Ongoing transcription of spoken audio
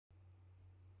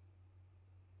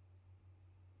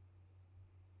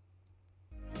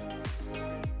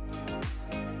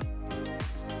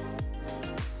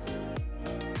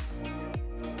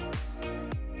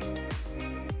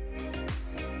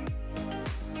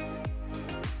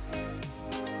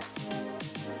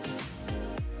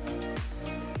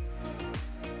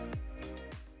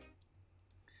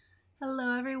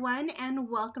everyone, and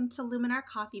welcome to Luminar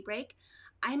Coffee Break.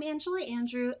 I'm Angela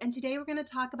Andrieux, and today we're going to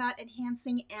talk about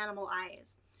enhancing animal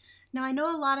eyes. Now, I know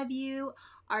a lot of you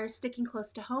are sticking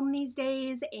close to home these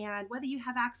days, and whether you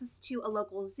have access to a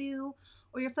local zoo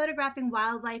or you're photographing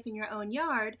wildlife in your own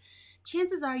yard,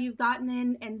 chances are you've gotten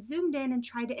in and zoomed in and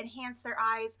tried to enhance their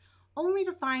eyes, only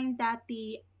to find that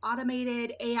the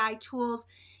automated AI tools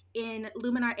in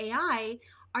Luminar AI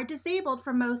are disabled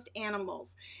for most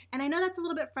animals. And I know that's a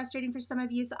little bit frustrating for some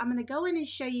of you, so I'm going to go in and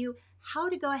show you how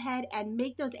to go ahead and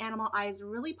make those animal eyes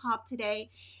really pop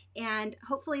today, and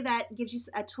hopefully that gives you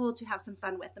a tool to have some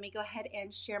fun with. Let me go ahead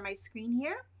and share my screen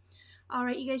here. All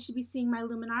right, you guys should be seeing my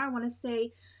Luminar. I want to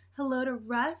say hello to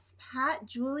Russ, Pat,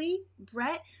 Julie,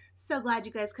 Brett. So glad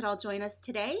you guys could all join us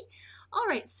today. All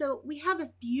right, so we have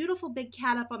this beautiful big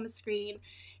cat up on the screen,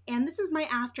 and this is my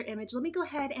after image. Let me go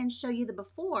ahead and show you the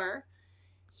before.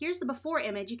 Here's the before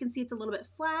image. You can see it's a little bit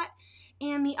flat,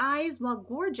 and the eyes, while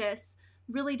gorgeous,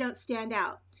 really don't stand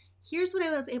out. Here's what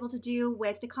I was able to do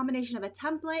with the combination of a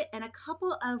template and a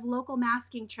couple of local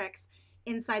masking tricks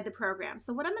inside the program.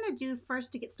 So what I'm going to do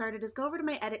first to get started is go over to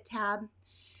my Edit tab,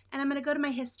 and I'm going to go to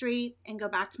my history and go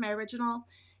back to my original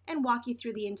and walk you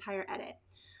through the entire edit.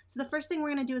 So the first thing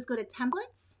we're going to do is go to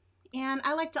Templates, and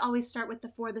I like to always start with the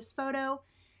For This Photo.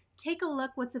 Take a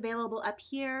look what's available up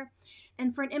here.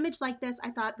 And for an image like this,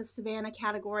 I thought the Savannah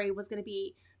category was going to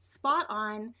be spot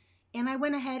on. And I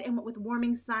went ahead and went with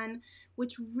Warming Sun,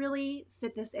 which really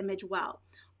fit this image well.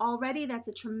 Already, that's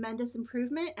a tremendous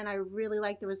improvement, and I really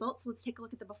like the results. So let's take a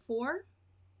look at the before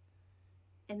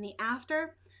and the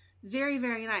after. Very,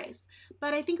 very nice.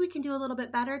 But I think we can do a little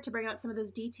bit better to bring out some of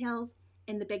those details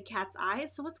in the big cat's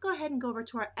eyes. So let's go ahead and go over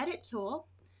to our Edit tool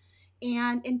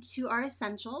and into our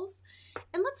essentials.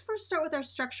 And let's first start with our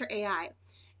structure AI.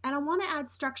 And I want to add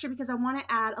structure because I want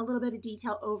to add a little bit of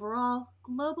detail overall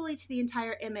globally to the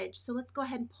entire image. So let's go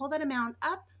ahead and pull that amount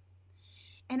up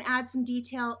and add some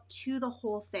detail to the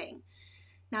whole thing.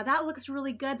 Now that looks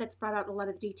really good. That's brought out a lot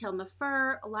of detail in the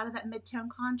fur, a lot of that mid-tone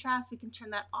contrast. We can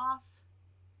turn that off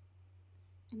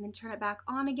and then turn it back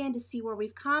on again to see where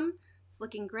we've come. It's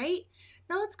looking great.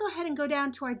 Now let's go ahead and go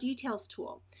down to our details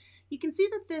tool. You can see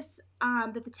that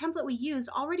that the template we used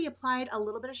already applied a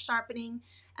little bit of sharpening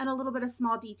and a little bit of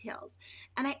small details.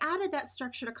 And I added that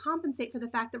structure to compensate for the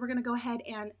fact that we're going to go ahead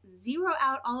and zero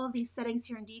out all of these settings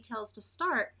here in details to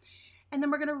start. And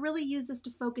then we're going to really use this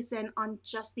to focus in on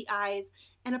just the eyes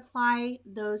and apply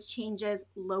those changes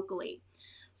locally.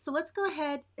 So let's go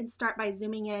ahead and start by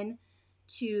zooming in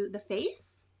to the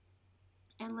face.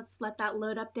 And let's let that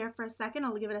load up there for a second.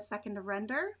 I'll give it a second to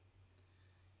render.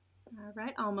 All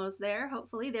right, almost there,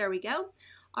 hopefully. There we go.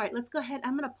 All right, let's go ahead.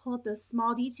 I'm going to pull up those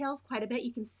small details quite a bit.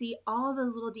 You can see all of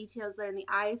those little details there in the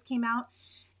eyes came out.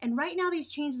 And right now these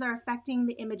changes are affecting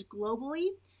the image globally,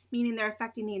 meaning they're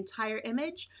affecting the entire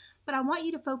image. But I want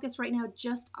you to focus right now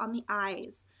just on the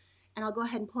eyes. And I'll go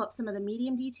ahead and pull up some of the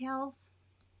medium details,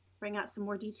 bring out some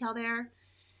more detail there,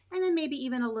 and then maybe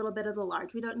even a little bit of the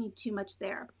large. We don't need too much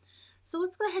there. So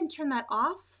let's go ahead and turn that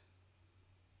off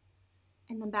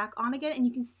and then back on again, and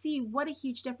you can see what a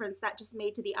huge difference that just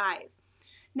made to the eyes.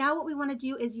 Now what we want to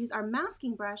do is use our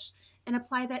masking brush and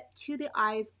apply that to the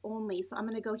eyes only. So I'm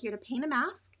going to go here to paint a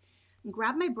mask and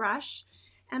grab my brush.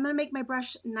 And I'm going to make my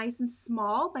brush nice and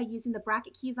small by using the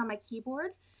bracket keys on my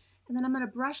keyboard. And then I'm going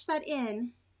to brush that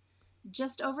in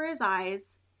just over his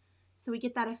eyes so we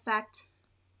get that effect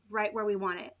right where we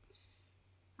want it.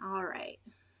 All right.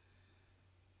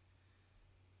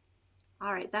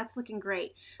 All right, that's looking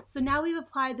great. So now we've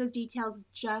applied those details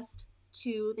just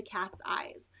to the cat's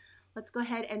eyes. Let's go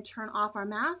ahead and turn off our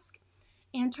mask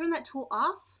and turn that tool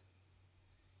off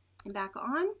and back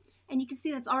on. And you can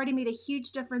see that's already made a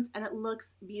huge difference and it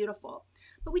looks beautiful.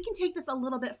 But we can take this a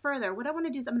little bit further. What I want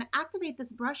to do is I'm going to activate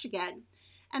this brush again,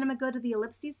 and I'm going to go to the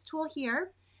ellipses tool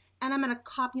here, and I'm going to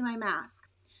copy my mask.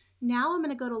 Now I'm going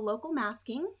to go to local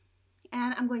masking,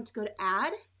 and I'm going to go to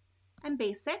add and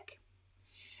basic.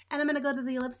 And I'm going to go to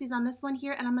the ellipses on this one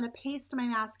here, and I'm going to paste my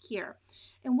mask here.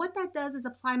 And what that does is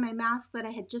apply my mask that I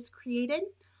had just created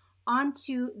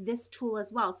onto this tool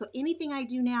as well. So anything I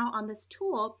do now on this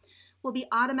tool will be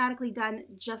automatically done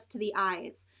just to the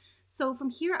eyes. So from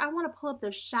here, I want to pull up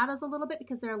those shadows a little bit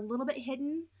because they're a little bit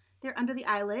hidden. They're under the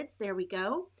eyelids. There we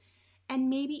go. And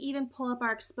maybe even pull up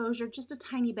our exposure just a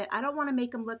tiny bit. I don't want to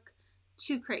make them look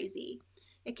too crazy.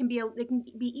 It can be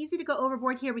easy to go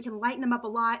overboard here. We can lighten him up a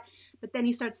lot, but then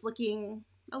he starts looking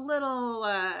a little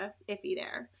iffy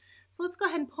there. So let's go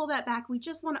ahead and pull that back. We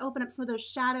just want to open up some of those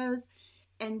shadows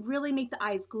and really make the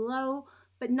eyes glow,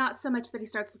 but not so much that he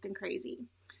starts looking crazy.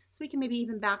 So we can maybe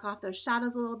even back off those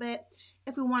shadows a little bit.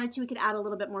 If we wanted to, we could add a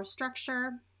little bit more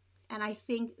structure And I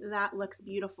think that looks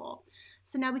beautiful.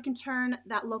 So now we can turn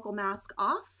that local mask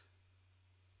off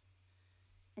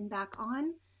and back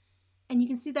on. And you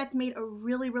can see that's made a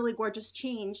really, really gorgeous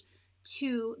change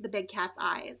to the big cat's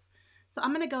eyes. So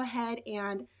I'm gonna go ahead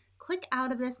and click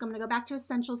out of this. I'm gonna go back to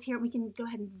Essentials here. We can go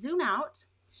ahead and zoom out.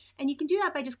 And you can do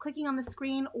that by just clicking on the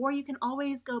screen, or you can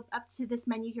always go up to this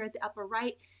menu here at the upper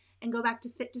right and go back to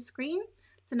Fit to Screen.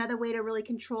 It's another way to really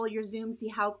control your zoom, see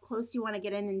how close you wanna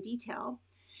get in detail.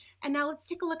 And now let's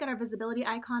take a look at our visibility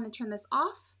icon and turn this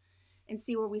off and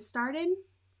see where we started.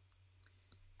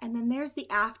 And then there's the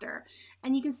after.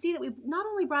 And you can see that we not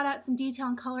only brought out some detail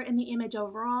and color in the image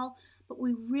overall, but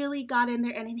we really got in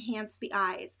there and enhanced the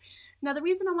eyes. Now, the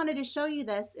reason I wanted to show you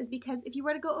this is because if you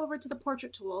were to go over to the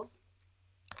portrait tools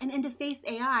and into Face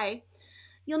AI,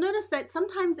 you'll notice that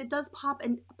sometimes it does pop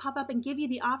up and give you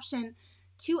the option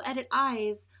to edit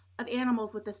eyes of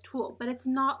animals with this tool, but it's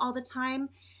not all the time,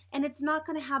 and it's not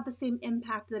going to have the same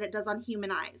impact that it does on human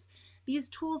eyes. These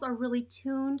tools are really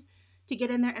tuned to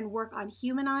get in there and work on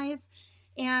human eyes,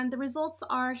 and the results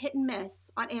are hit and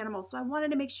miss on animals. So I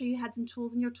wanted to make sure you had some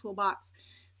tools in your toolbox.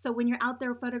 So when you're out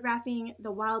there photographing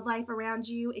the wildlife around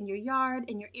you in your yard,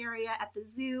 in your area, at the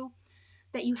zoo,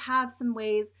 that you have some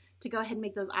ways to go ahead and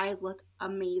make those eyes look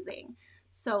amazing.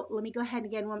 So let me go ahead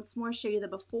again once more, show you the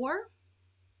before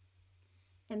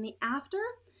and the after,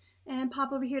 and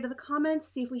pop over here to the comments,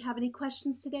 see if we have any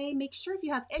questions today. Make sure if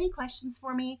you have any questions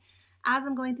for me as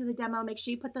I'm going through the demo, make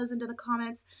sure you put those into the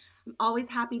comments. I'm always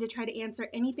happy to try to answer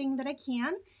anything that I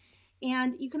can.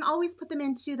 And you can always put them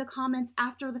into the comments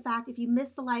after the fact. If you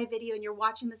missed the live video and you're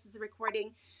watching this as a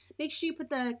recording, make sure you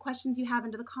put the questions you have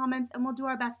into the comments, and we'll do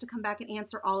our best to come back and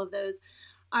answer all of those,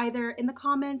 either in the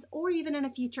comments or even in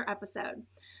a future episode.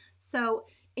 So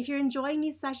if you're enjoying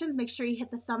these sessions, make sure you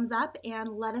hit the thumbs up and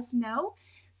let us know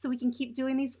so we can keep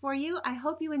doing these for you. I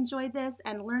hope you enjoyed this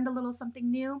and learned a little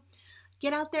something new.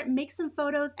 Get out there, make some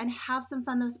photos, and have some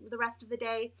fun the rest of the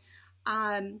day.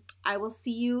 I will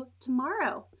see you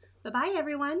tomorrow. Bye-bye,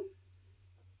 everyone.